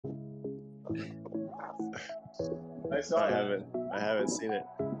I saw it. I haven't seen it.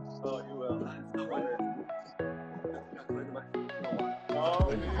 Oh, you will.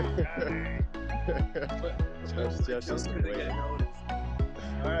 Oh, Josh is waiting.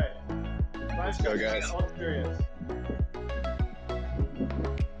 Alright. Let's go, guys. All experience.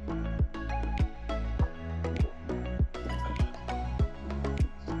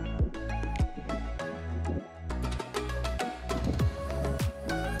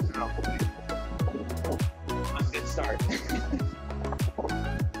 That's a good start.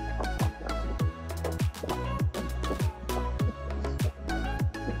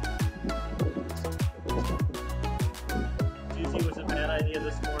 Juicy was a bad idea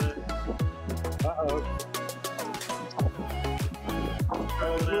this morning. Uh-oh.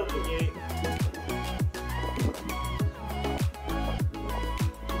 Rolling out the gate.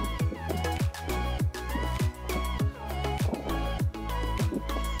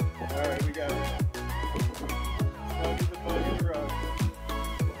 Alright, we got it. Now get the bug in the rug.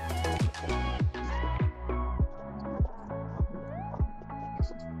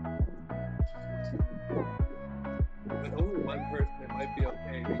 With only one person, it might be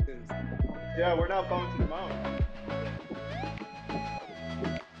okay because Yeah, we're not bouncing them out.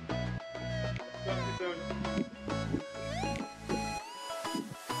 Talk to you soon.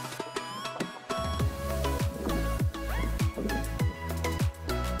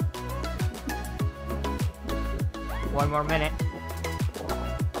 One more minute.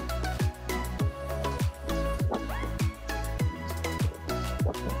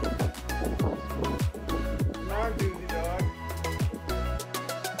 Come on, Doozy dog.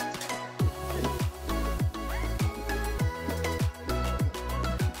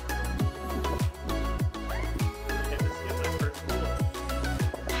 I had to skip my first goal.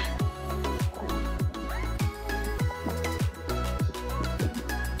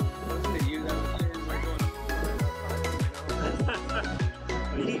 wasn't it you that was saying we're going to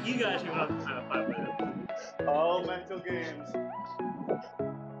You guys went up to 5 minutes. All mental games.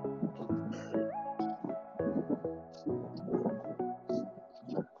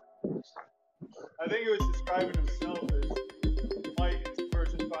 I think he was describing himself as Mike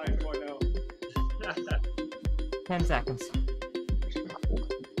versus 5.0. 10 seconds.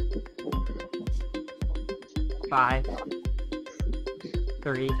 5,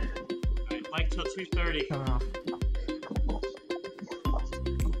 3, Alright, Mike till 2:30. coming off.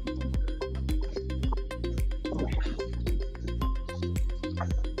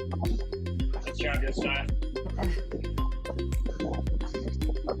 Good job, good shot.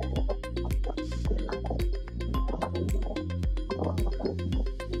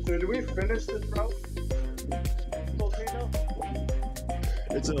 So do we finish this route? Volcano?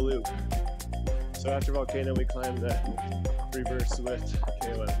 It's a loop. So after Volcano, we climb the reverse Zwift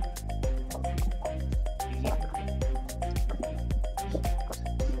KOM.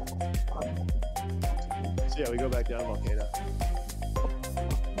 So yeah, we go back down Volcano.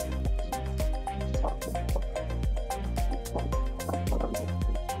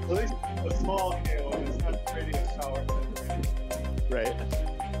 At least a small KO, it's not the radio tower. Right.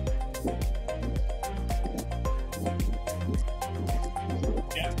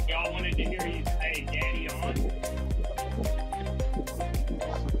 Yeah, y'all wanted to hear you say Daddy on.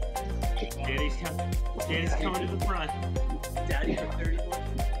 Daddy's coming to the front. Daddy for 31.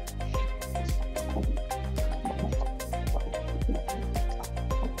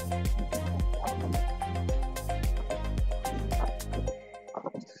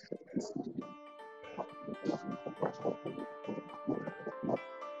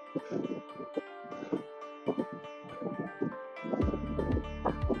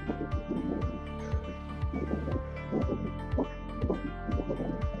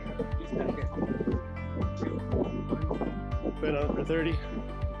 Been on for 30.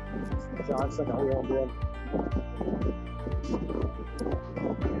 John, second wheel on board.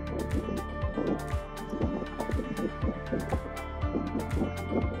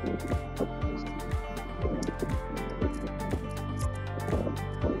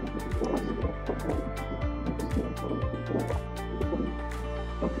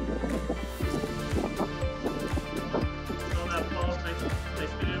 On that ball,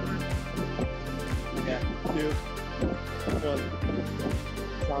 nice maneuver. Yeah. 2, 1.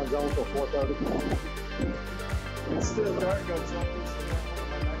 John's on for 4:30. It's still dark outside.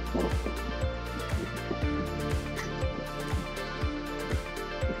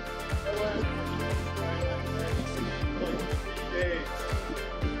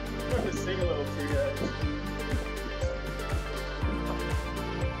 I'm going to sing a little for you guys.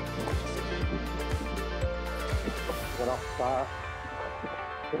 What up, 5,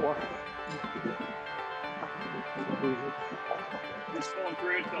 4, Just going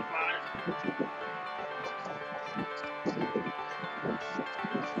through so far.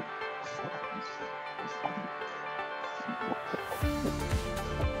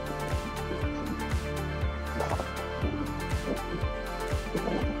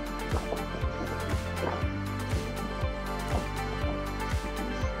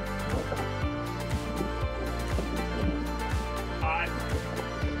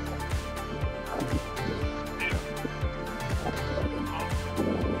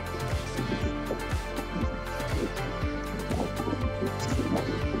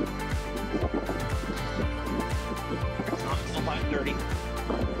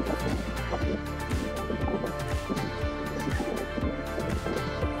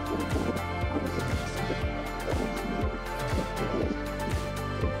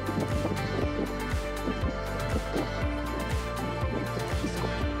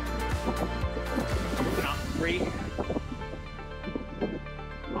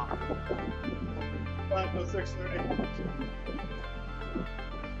 No 6:30.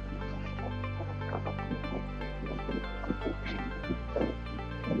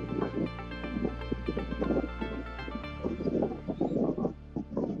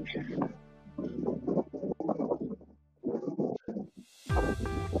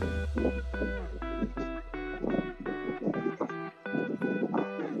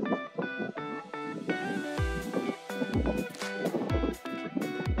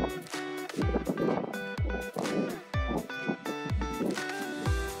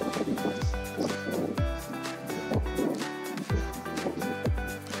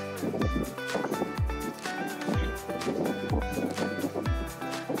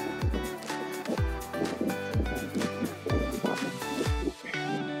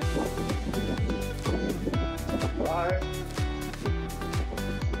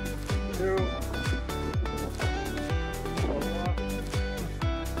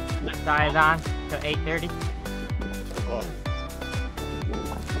 Dies on to 8:30. Oh.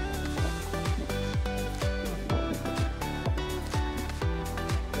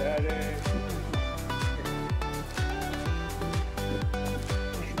 Daddy.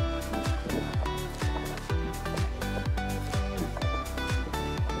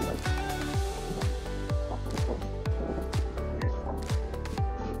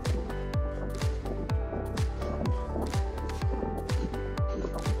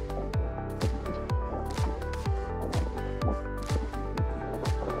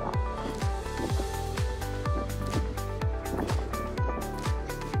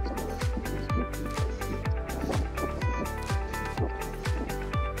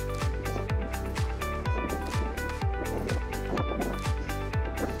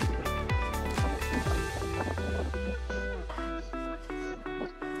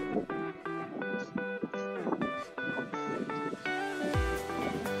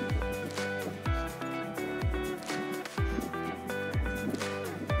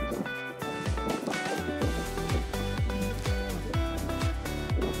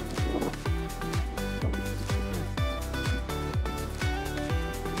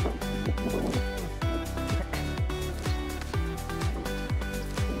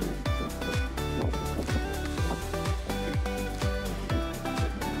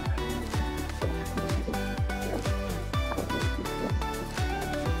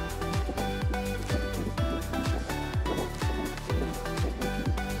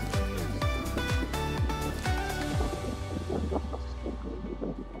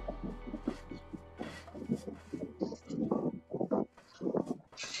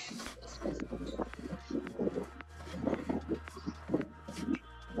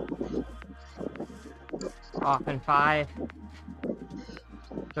 Off in 5,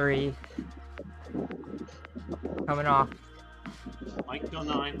 3, coming off. Mike till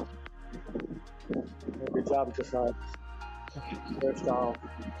 9. Good job at the side. First off.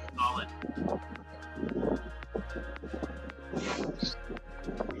 Solid.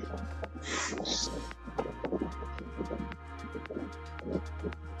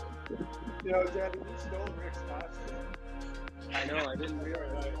 Yo, Daddy, you stole Rick's costume. I know, I didn't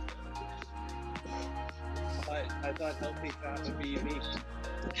realize. I thought healthy fat would be unique.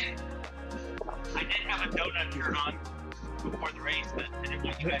 I did have a donut shirt on before the race, but I didn't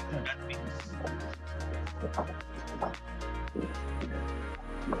want you guys to judge me.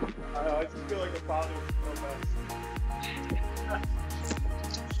 I know, I just feel like a father with no best.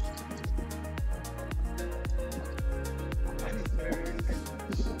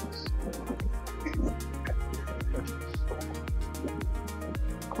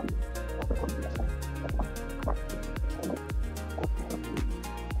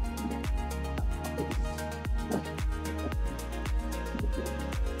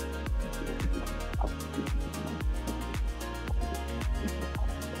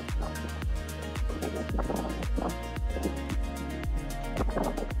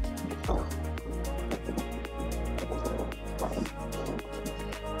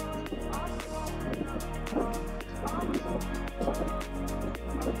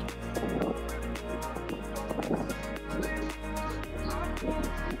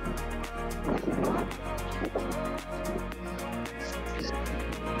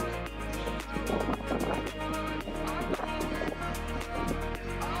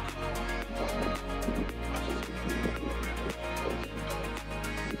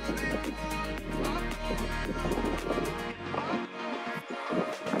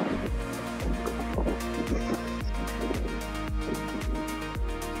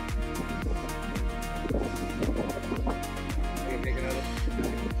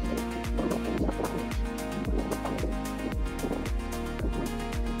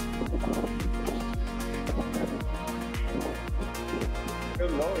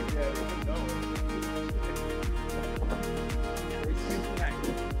 Good lord, yeah, good lord.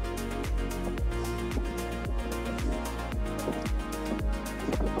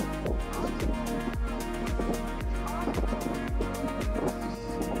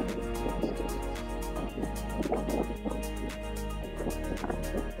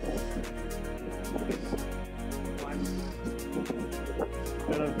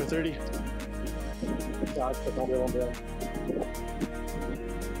 Got on for 30. God, c'est tombé en bien.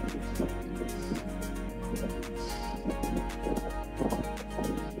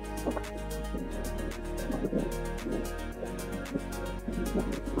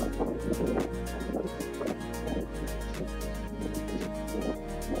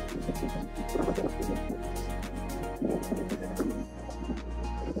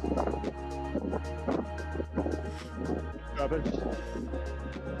 Drop it.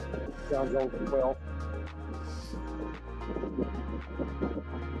 Down zone for 12.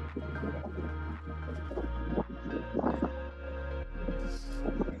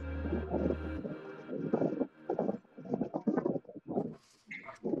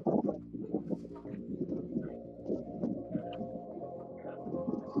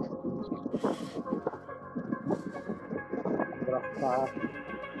 Get off 5,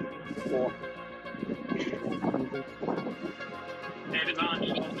 4. David's on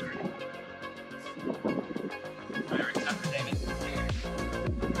shoulder. Fire accepted, David.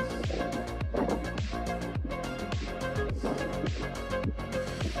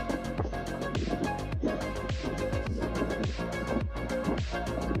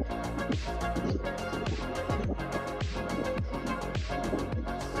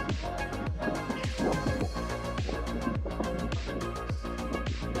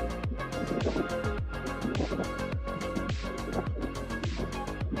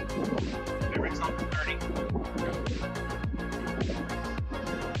 David's on for 30.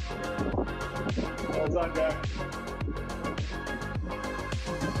 All's on, guy.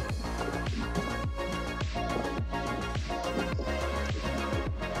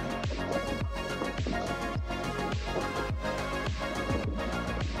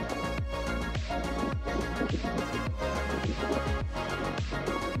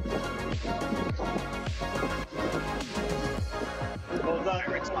 All's on.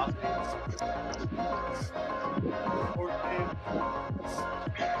 David's off. 14.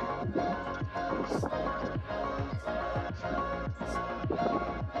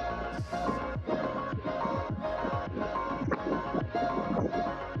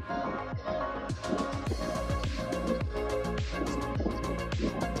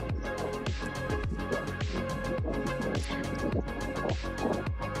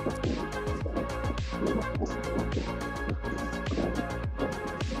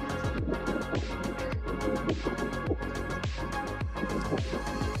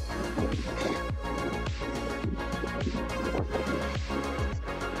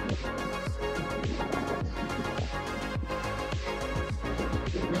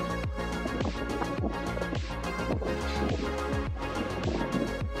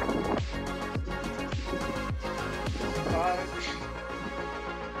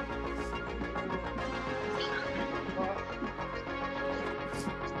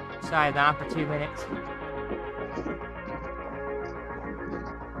 Sorry, down for 2 minutes.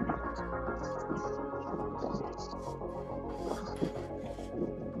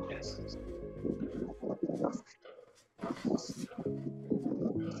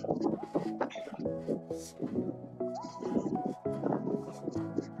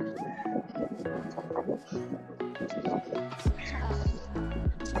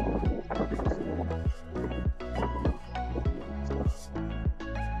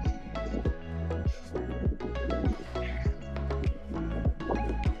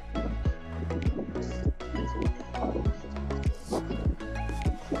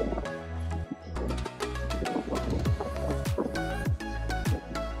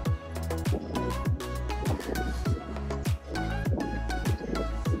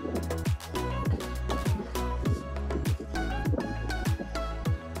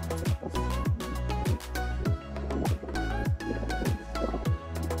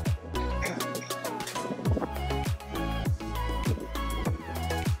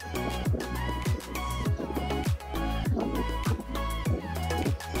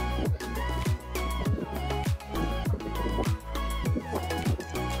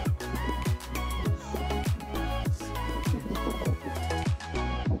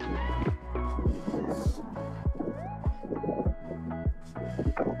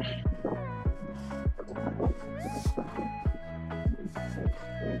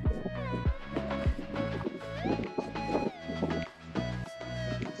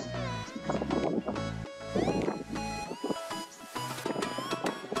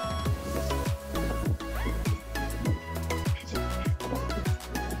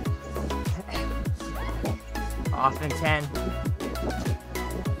 Off in 10.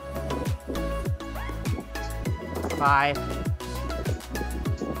 5.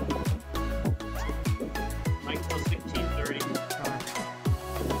 Mike till 16:30.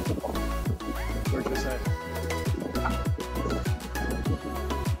 Where's your side?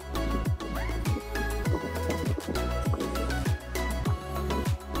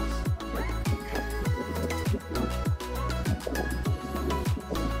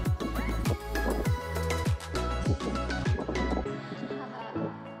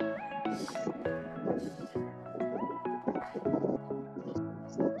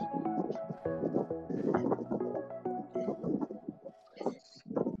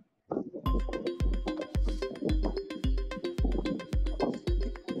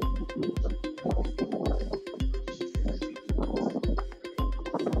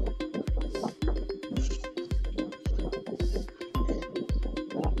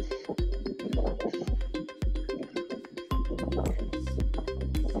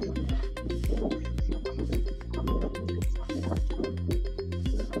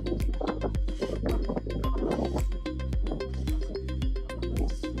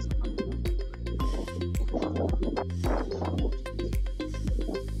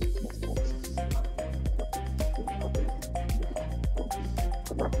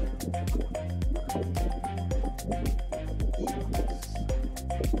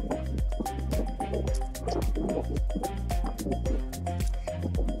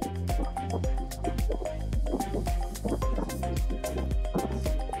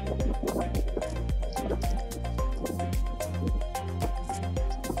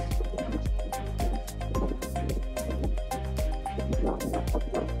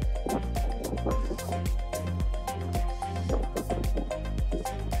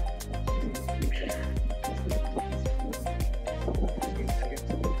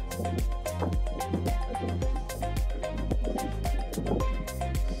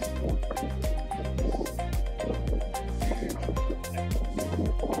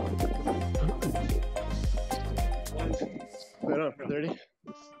 Right on for 30.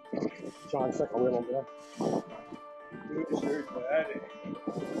 John, second wheel over there.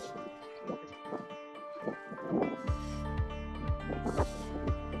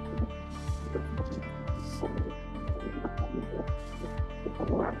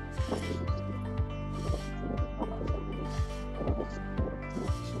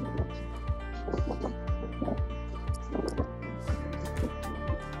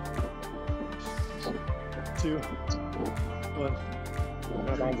 Two, one.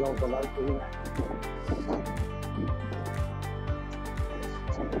 John's on for light, please.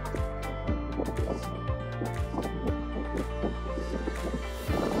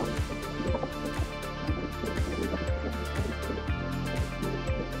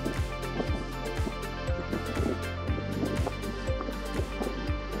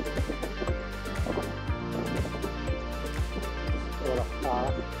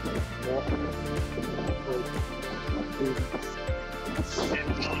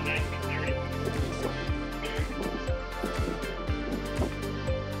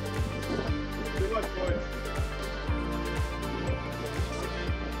 Good luck, boys.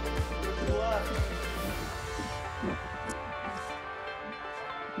 Good luck.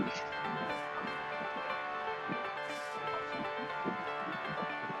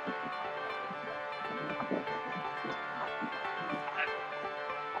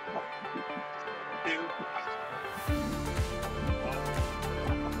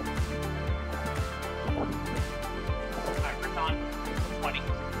 Microphone 20.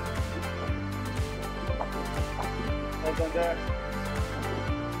 Hold on there.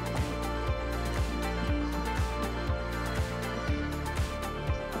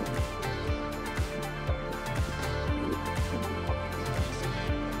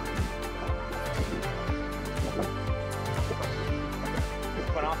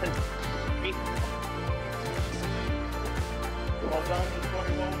 Put off in 3. Well done to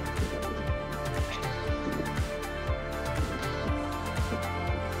 21.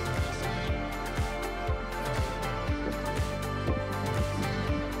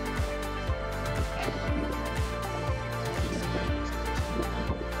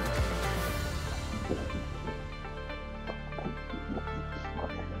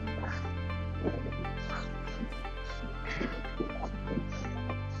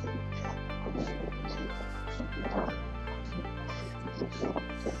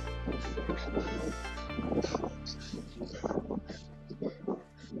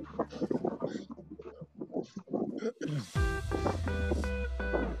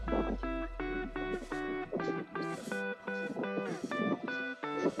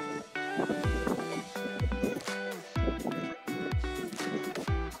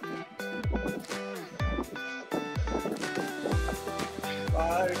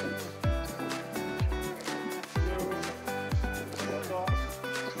 Five.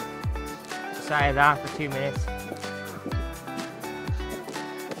 Decided on for 2 minutes.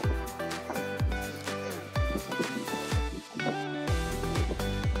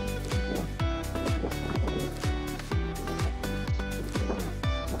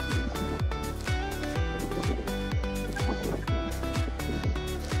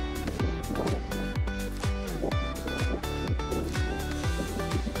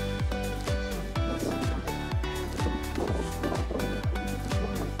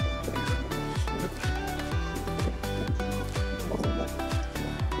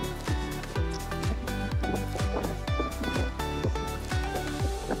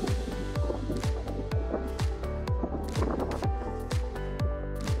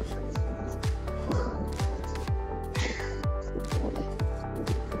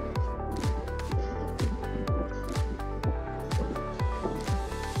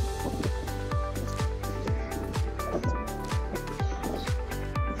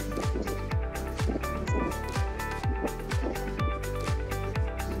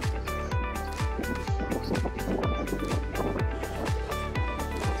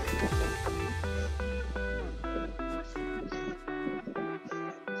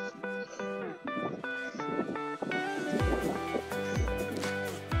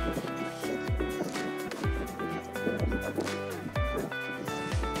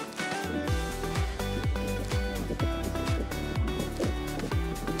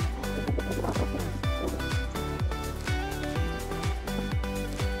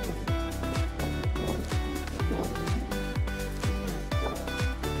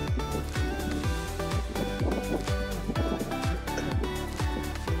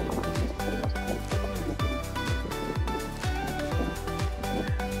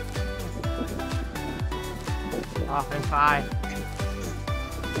 Off in 5,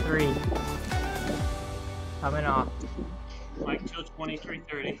 3, coming off. Mike till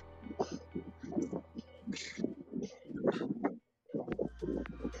 23:30.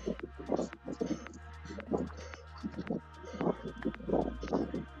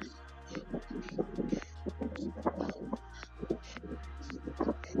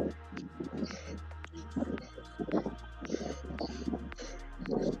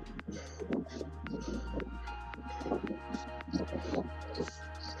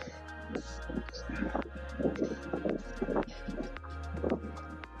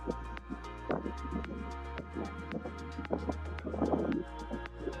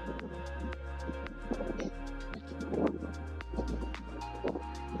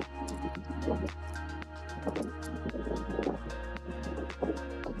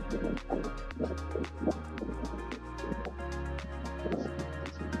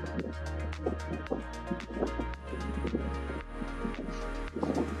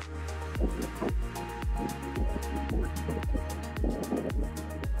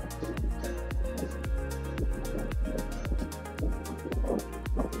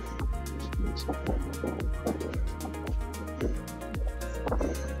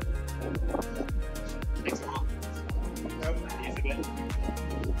 Thanks, Paul. Use a bit.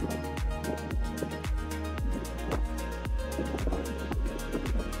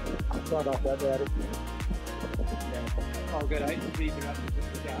 Sorry about that, Daddy. All good. I just leave it up to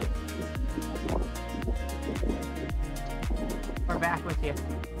the job. We're back with you.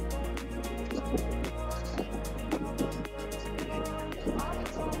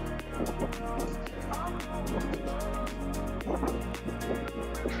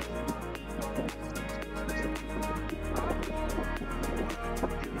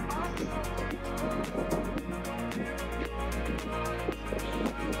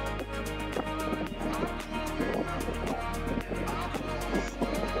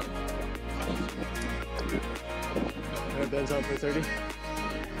 Ben's on for 30. John's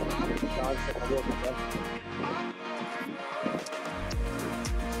like, I will be done.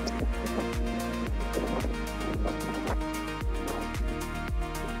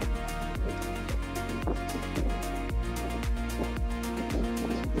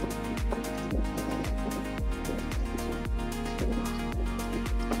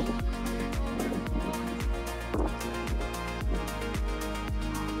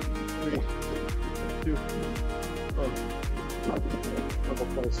 2. Couple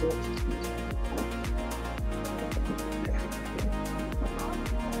places.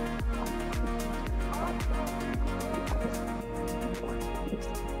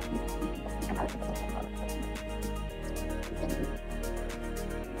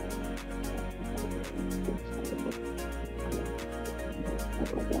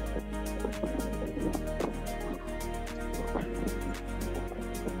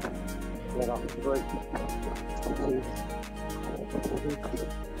 Let off the brake.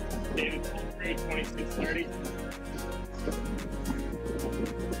 David, 26:30.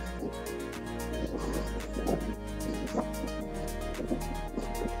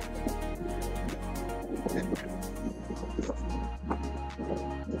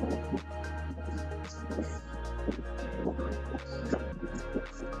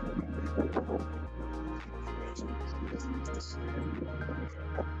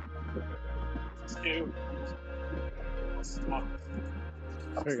 Two.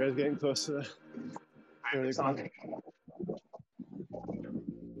 Alright guys, getting close to the early clock. Yeah,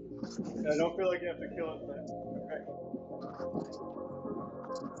 I don't feel like you have to kill it, but okay.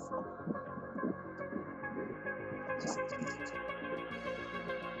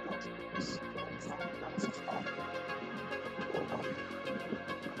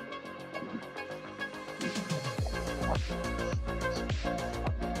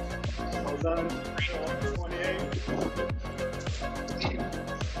 Well done. 28.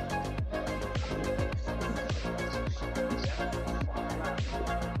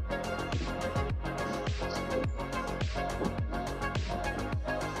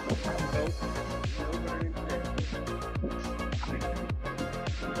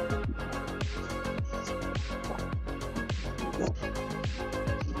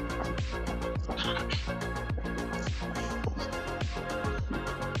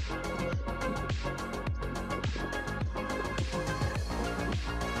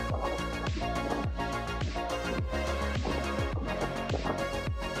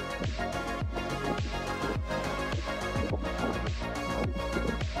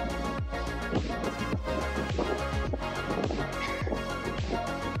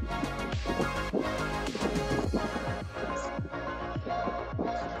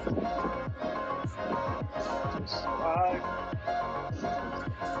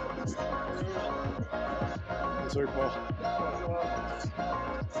 Sorry, Paul.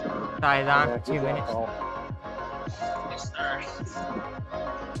 Sorry, that for 2 minutes. Yes, sir.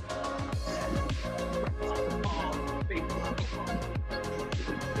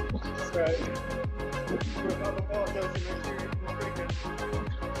 That's right. Without the ball, doesn't make sure you're pretty good.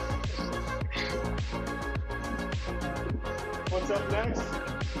 What's up next?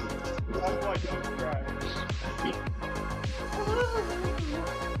 That's why don't cry.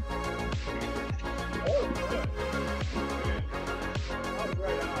 Oh, good. That was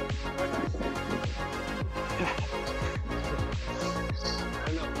right on. Right next to you. I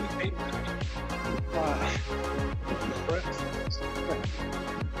know, we hate that.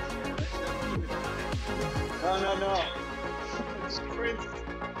 No. It's Prince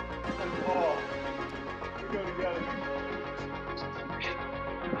and Paul. We go together.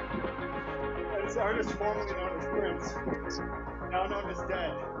 And this artist formerly known as Prince, now known as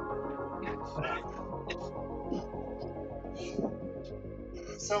Dead.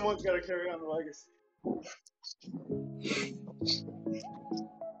 Someone's got to carry on the legacy.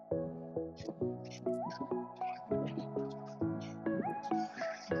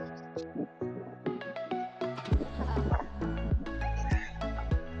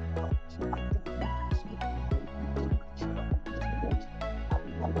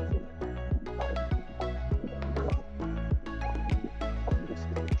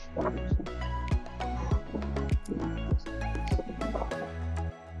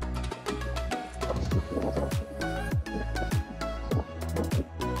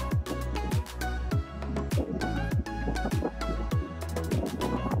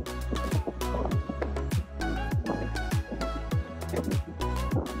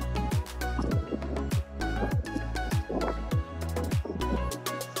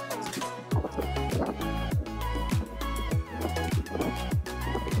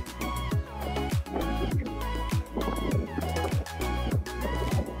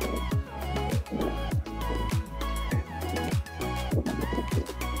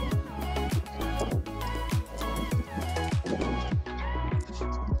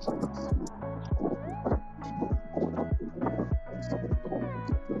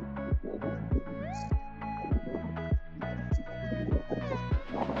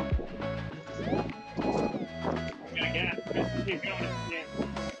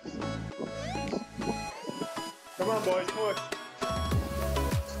 Come on, boys, push.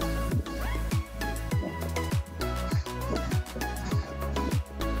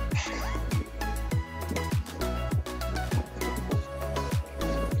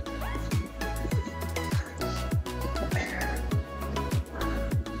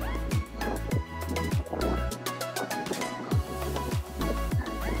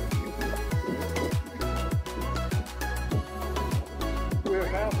 We're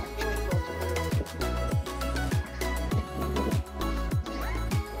half.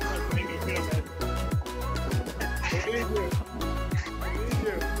 Make me feel good. We need you. We need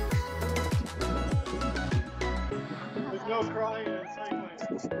you. There's no crying in cycling.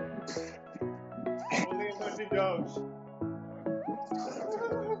 Only in Lucy Doves.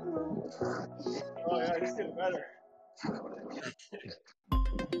 Oh yeah, he's getting better.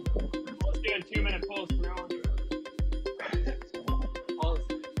 Let's do a 2-minute pulse now. Paul's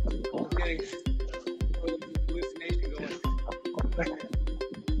getting hallucination going.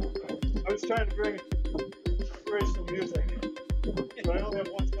 I was trying to bring inspirational music, but I only have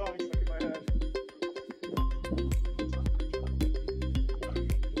one song stuck in my head.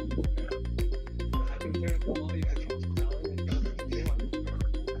 I can turn the volume and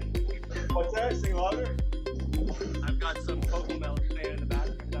What's that? Sing louder? I've got some Cocomelon playing in the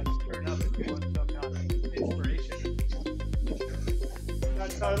background that I just turn up if you want some kind of inspiration.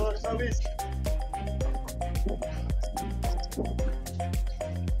 That's Tyler Subbies.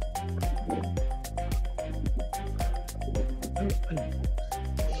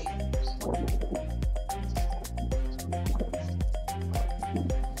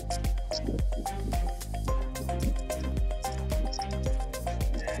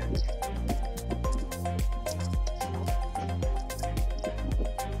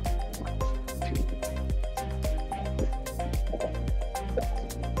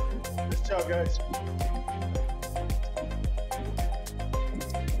 Good job, guys.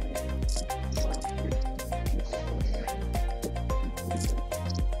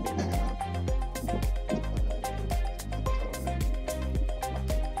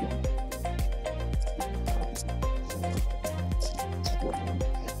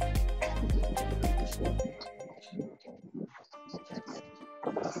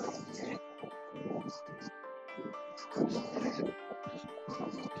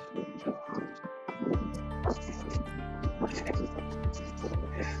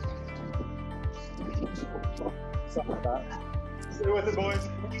 Something like that. Stay with it, boys.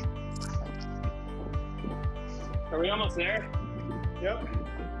 Are we almost there? Yep.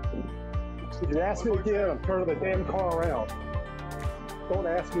 If you ask me again, I'm turning the damn car around. Don't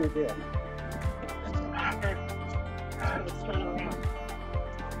ask me again. Let's turn around.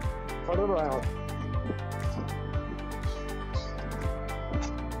 Turn it around.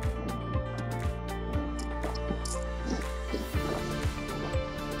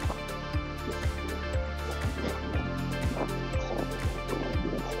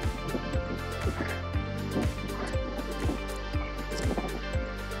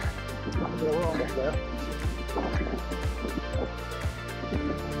 Yeah, we're almost there.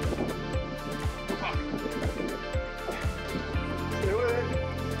 Stay with it.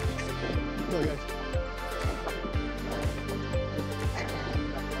 Go, guys.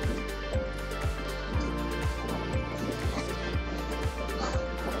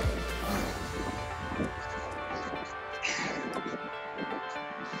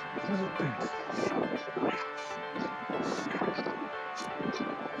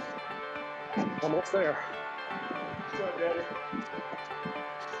 Almost there. Good job, Daddy.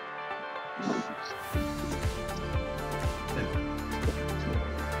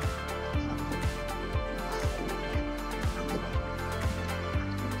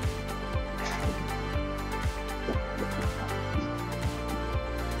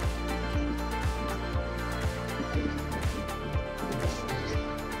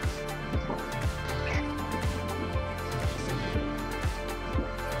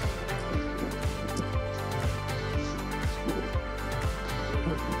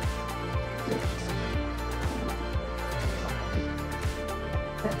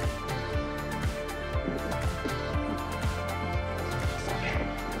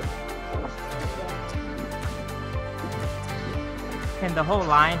 Can the whole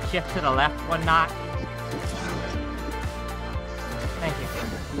line shift to the left one notch? Thank you.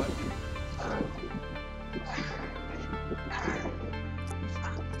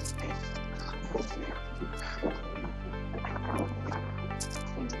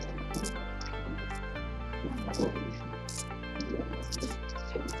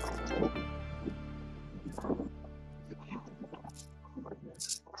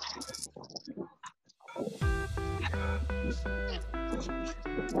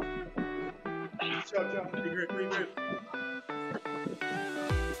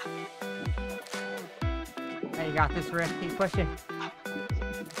 Hey, you got this, Rick. Keep pushing.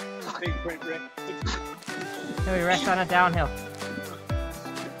 Big sprint, Rick. Then we rest on a downhill.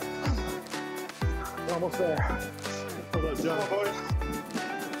 We're almost there. Hold up, John.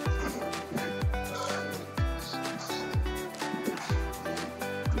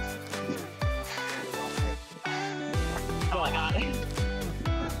 Oh my god.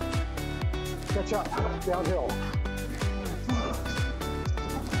 Catch up. Downhill.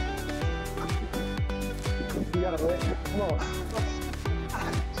 You got it, Rick. Come on.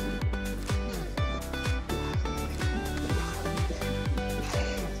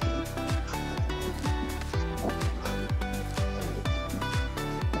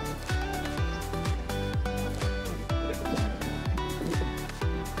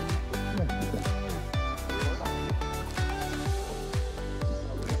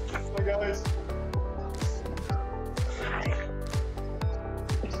 Hi, guys.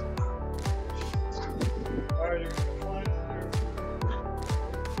 Alright, you're flying through.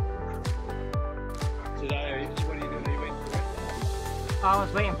 What are you doing? Are you waiting for Rick? Oh, I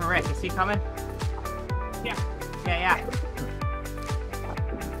was waiting for Rick. Is he coming? Yeah. Yeah.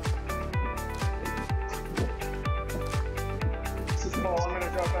 This is Paul. I'm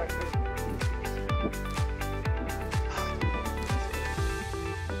gonna drop back.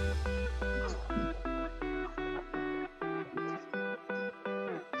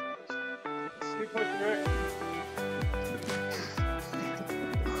 Keep pushing, Rick.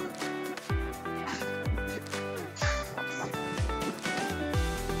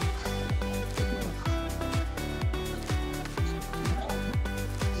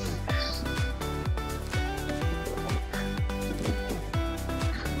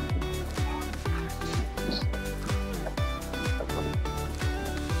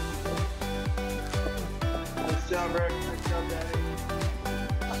 Nice job, Rick. Nice job, Daddy.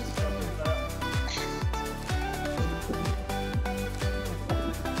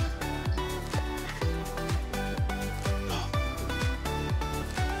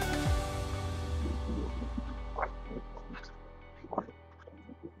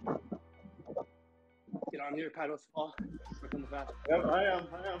 Get on your pedals, Paul. Work on the back. Yep, I am.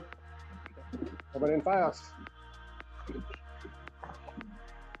 Coming in fast.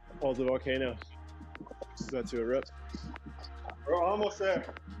 Hold the volcano. Is that to a rip? We're almost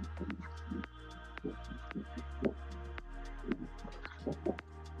there.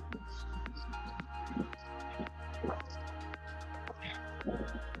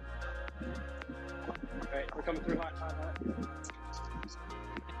 Alright, we're coming through hot.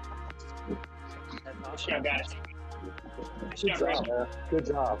 Nice job, guys. Nice Good job, Rick. job, man. Good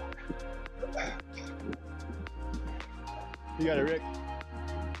job. You got it, Rick.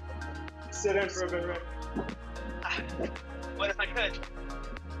 Sit in for a bit, Rick. What if I could?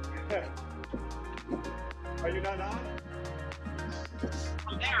 Are you not on?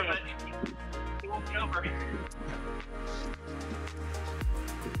 I'm there, but he won't get over.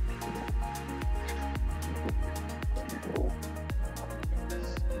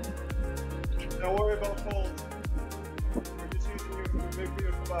 Don't worry about folds. We're just using you for a big,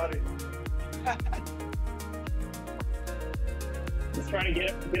 beautiful body. Let's try to get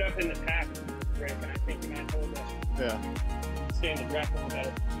up in the pack, Rick, and I think you might hold us. Yeah. Stay in the draft a little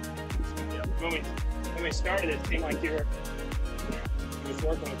better. When we started, it seemed like you were just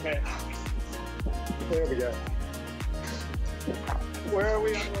working okay. There we go. Where are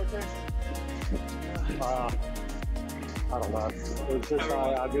we on the rotation? I don't know. It was just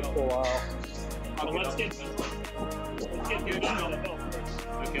I did for a while. Let's get good on the hill first.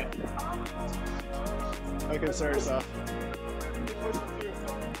 Okay. I can start us off.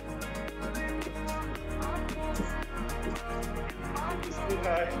 Speed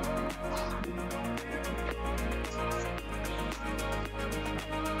high.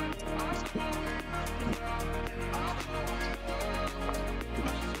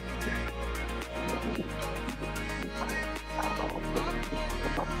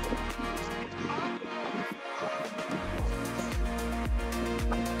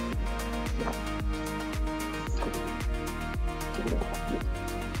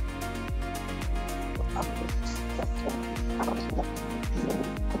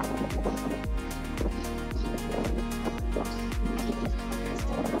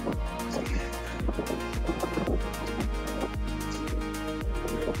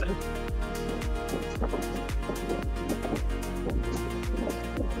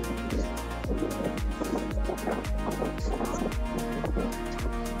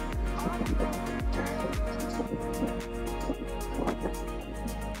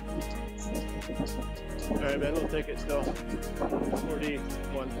 Alright, man, we'll take it still.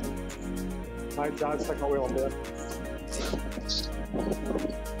 41. Alright, John, second wheel on there.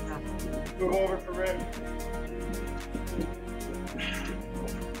 Move over for Rick.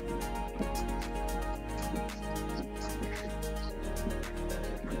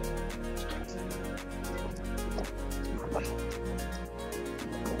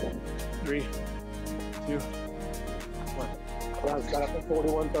 Three, two, one. John's got up at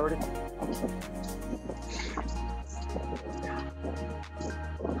 41.30.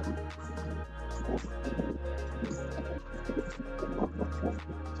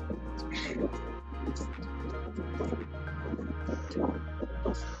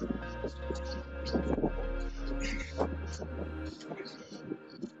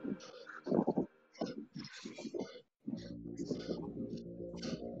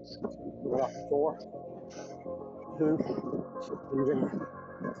 We're up 4, 2, leaving.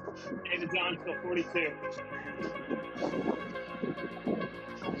 David John still 42.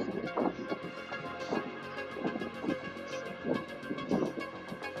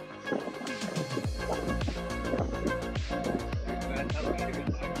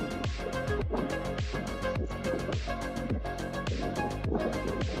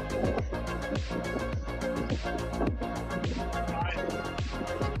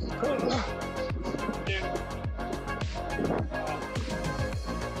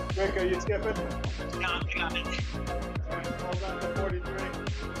 Rick, are you skipping? No, I got it. Alright, hold on to 43.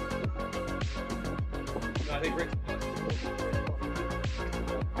 No, I think Rick's.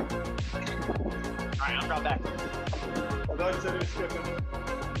 Alright, I'll drop back. I thought you said you were skipping.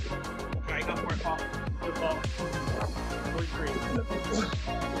 Alright, go for it, Paul. Good ball.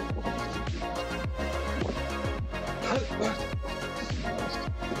 43.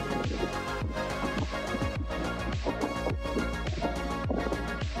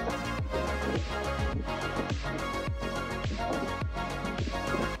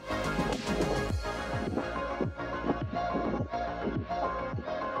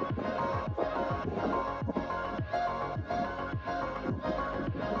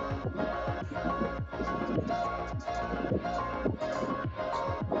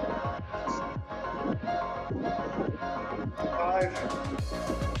 Five,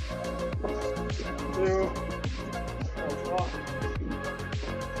 2, 1.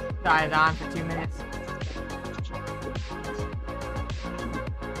 Dive on for 2 minutes.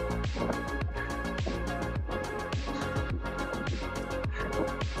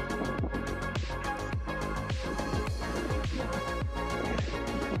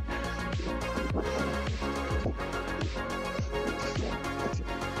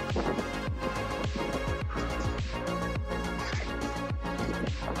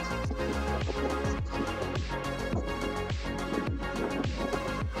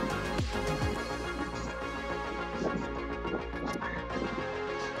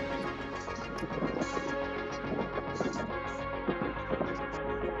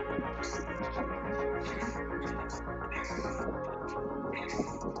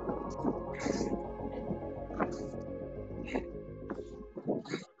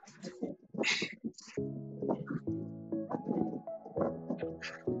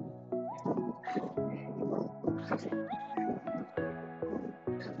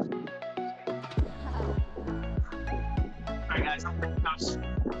 Alright, guys, I don't want to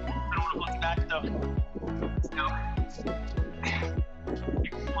hold you back, though. No. You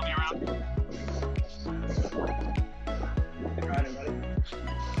can pull me around. Good riding, buddy.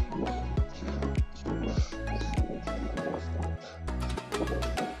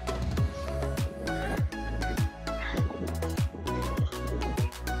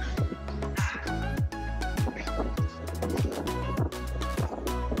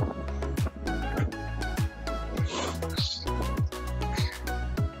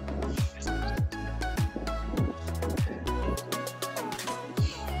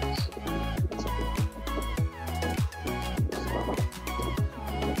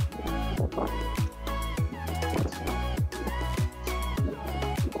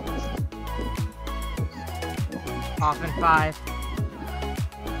 Off in 5,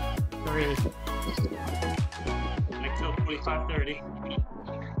 3. Until 45:30.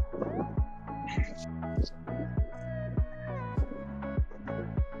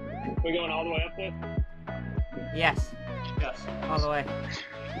 We going all the way up there? Yes, Yes. all the way.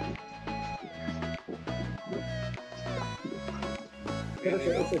 But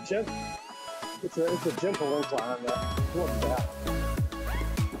it's a gentle incline that wasn't bad.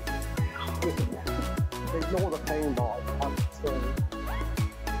 Ignore the pain bar. I'm saying.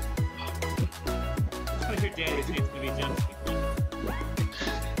 Just like your Danny needs to be jumping.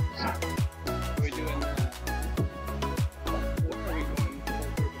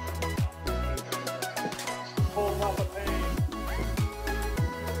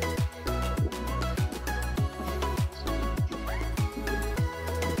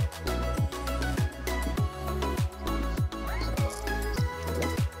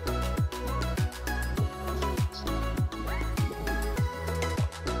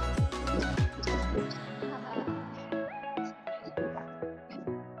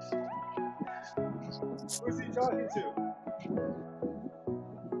 Who's he talking to?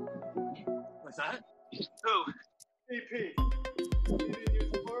 What's that? Who? EP. He didn't use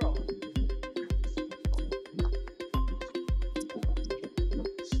plural.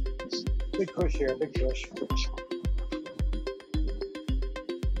 Big push here, big push.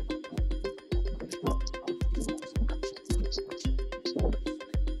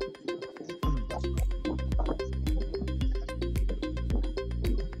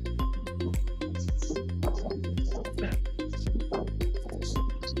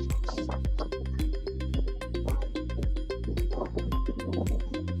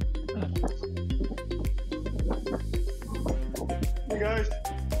 Hey guys,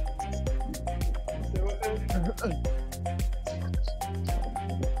 stay with it.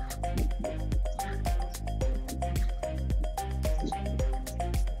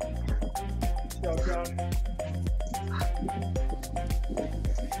 Stop, John.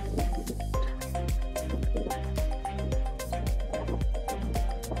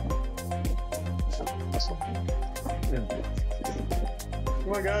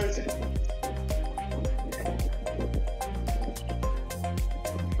 Come on, guys.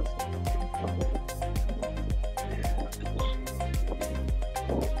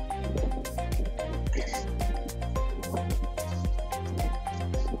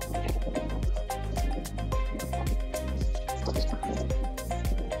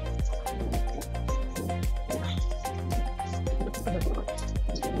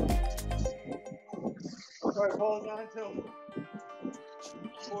 All right, Paul's on till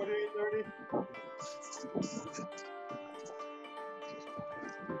 48:30.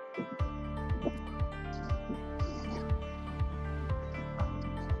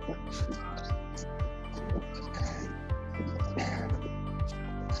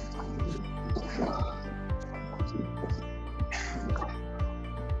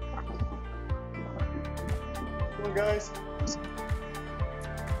 Come on, guys.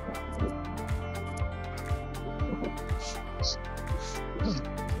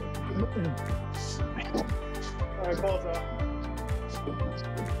 All right, Paul's out.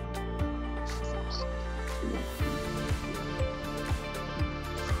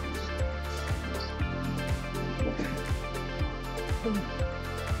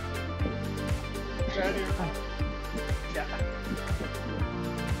 Ready? Yeah.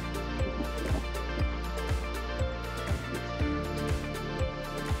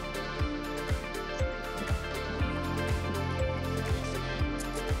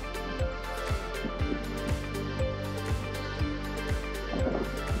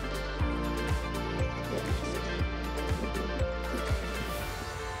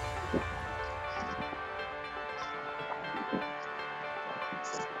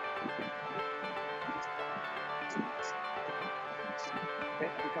 Okay,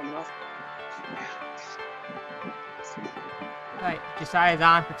 I'm coming up. Alright, Josiah's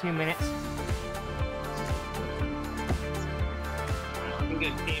on for 2 minutes. Looking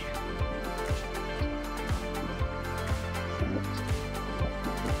good, team.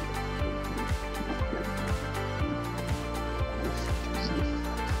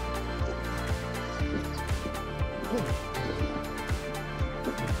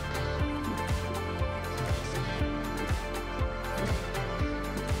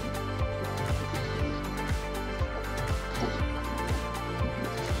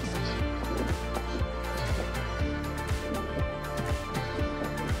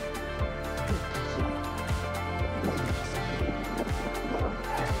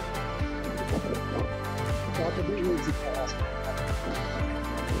 Got to be easy fast.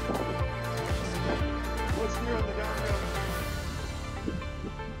 What's here on the downhill?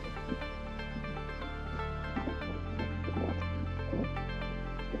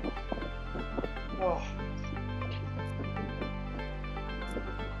 Oh.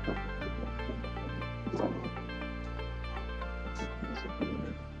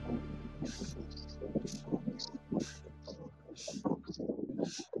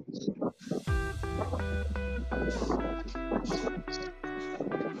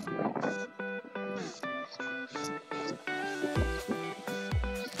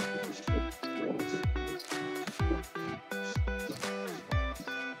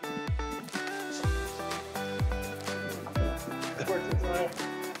 Work the fire.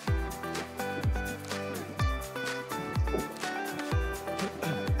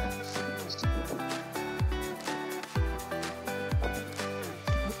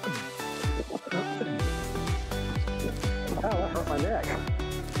 Ow, that hurt my neck.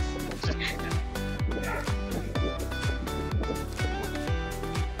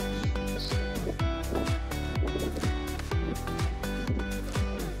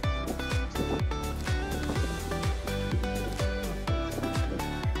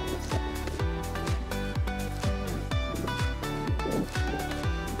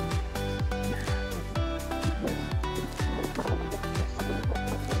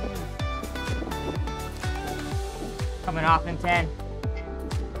 Coming off in 10.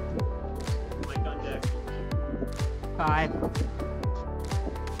 Mic on deck. 5.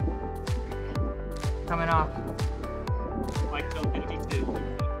 Coming off. Mic till 52.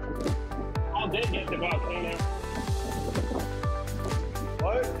 I did get the volcano.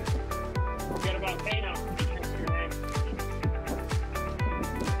 What? Get a volcano. Next to your name.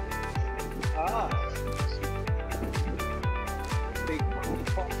 Ah. Big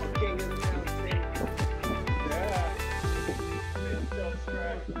king of the mountain. Yeah. Big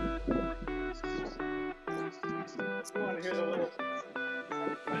subscribe. You want to hear the little...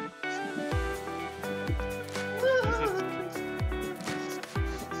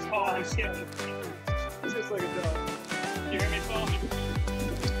 Oh, I'm scared. It's just like a dog. You hear me, Paul?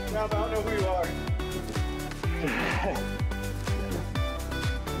 Yeah, but I don't know who you are.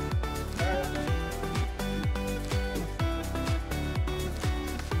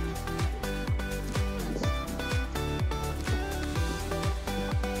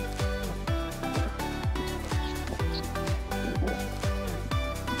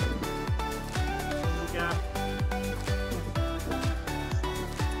 Yeah.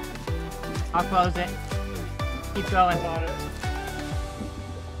 I'll close it. Keep going. Got it.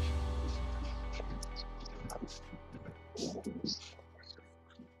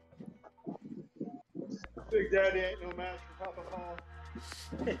 Big Daddy ain't no match for Papa Paul.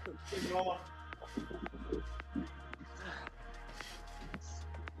 Big Mama.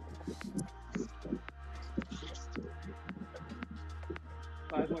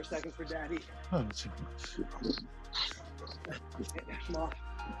 Five more seconds for Daddy. Oh, Come on.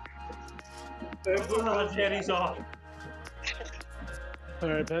 Oh, Daddy's off. all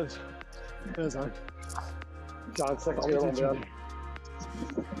right, Ben's on. John, second wheel on down.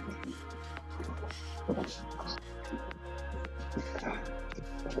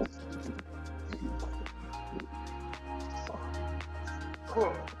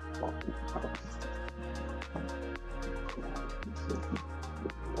 Cool.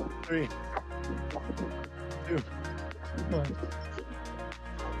 3, 2, 1.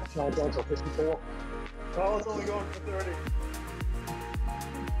 John down to 54. Oh, it's only going for 30.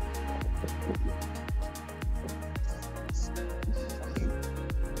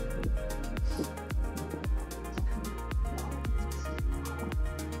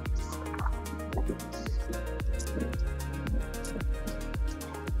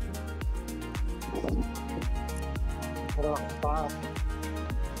 Hold on, 5,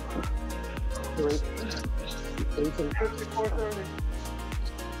 3, 54:30.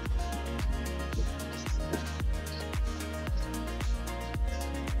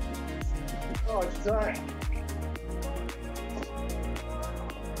 Oh, it's tight.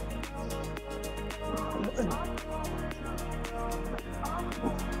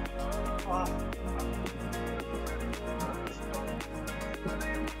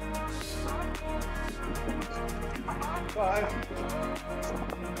 Five.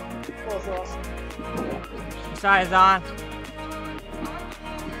 Close off. Size on.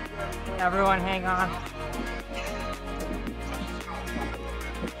 Everyone hang on.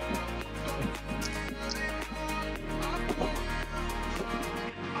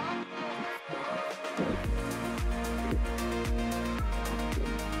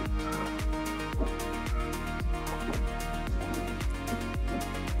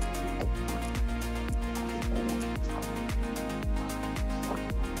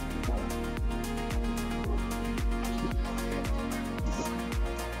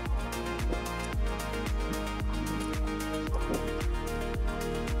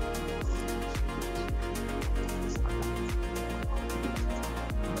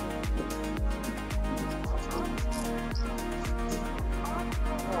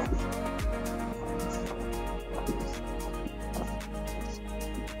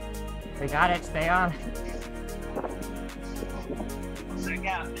 We got it, stay on. Sick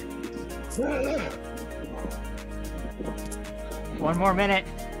out. 1 more minute.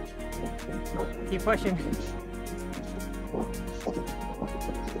 Keep pushing.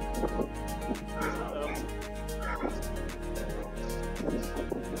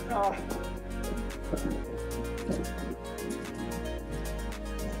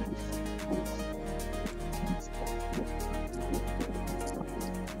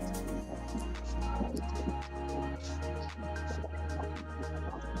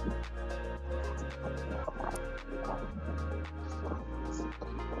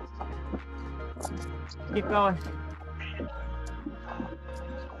 Keep going.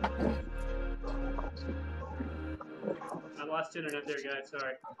 I lost internet there, guys.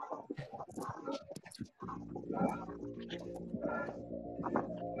 Sorry.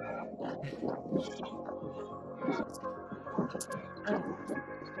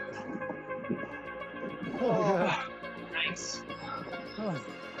 Nice.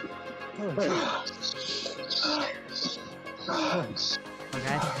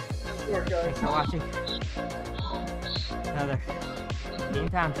 Okay. Thanks for watching. Another game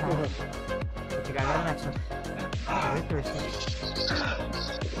time. But you gotta go to the next one. Every Thursday.